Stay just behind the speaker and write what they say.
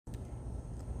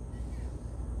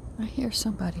I hear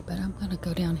somebody, but I'm going to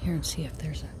go down here and see if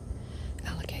there's an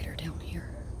alligator down here.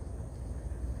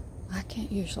 I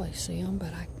can't usually see them,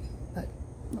 but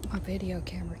my video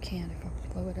camera can if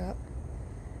I blow it up.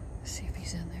 Let's see if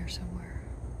he's in there somewhere.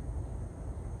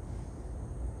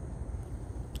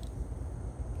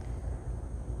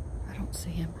 I don't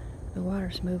see him. The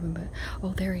water's moving, but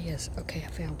oh, there he is. Okay, I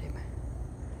found him.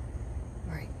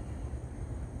 All right.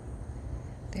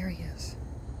 There he is.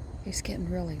 He's getting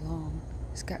really long.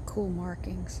 He's got cool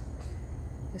markings.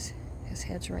 His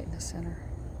head's right in the center.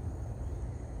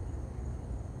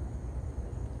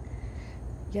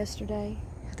 Yesterday,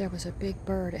 there was a big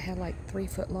bird. It had like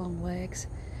 3-foot long legs.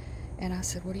 And I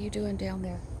said, "What are you doing down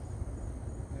there?"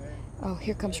 Oh,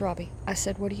 here comes Robbie. I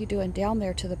said, "What are you doing down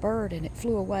there?" to the bird, and it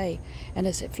flew away. And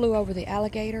as it flew over the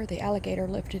alligator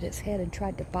lifted its head and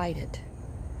tried to bite it.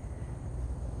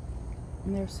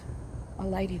 And there's a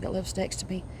lady that lives next to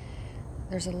me.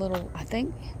 There's a little, I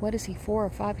think, what is he, 4 or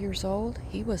 5 years old?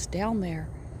 He was down there.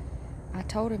 I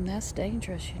told him, that's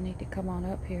dangerous. You need to come on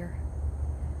up here.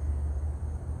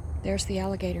 There's the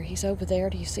alligator. He's over there.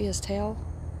 Do you see his tail?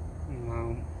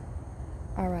 No.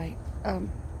 All right.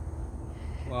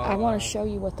 Well, I want to show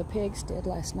you what the pigs did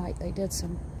last night. They did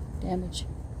some damage.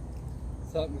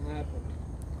 Something happened.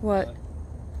 What?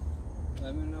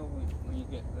 Let me know when you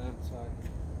get outside.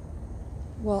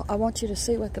 Well, I want you to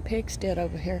see what the pigs did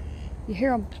over here. You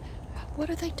hear them? What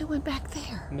are they doing back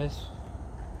there? Miss.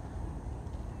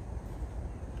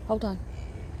 Hold on.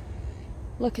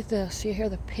 Look at this. You hear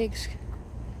the pigs?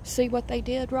 See what they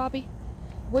did, Robbie?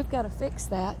 We've got to fix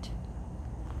that.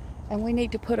 And we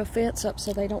need to put a fence up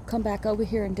so they don't come back over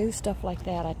here and do stuff like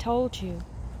that. I told you.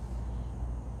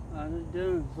 All they're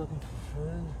doing is looking for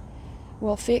food.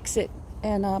 Well, fix it.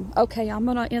 And, okay, I'm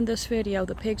going to end this video.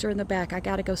 The pigs are in the back. I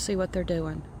got to go see what they're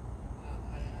doing.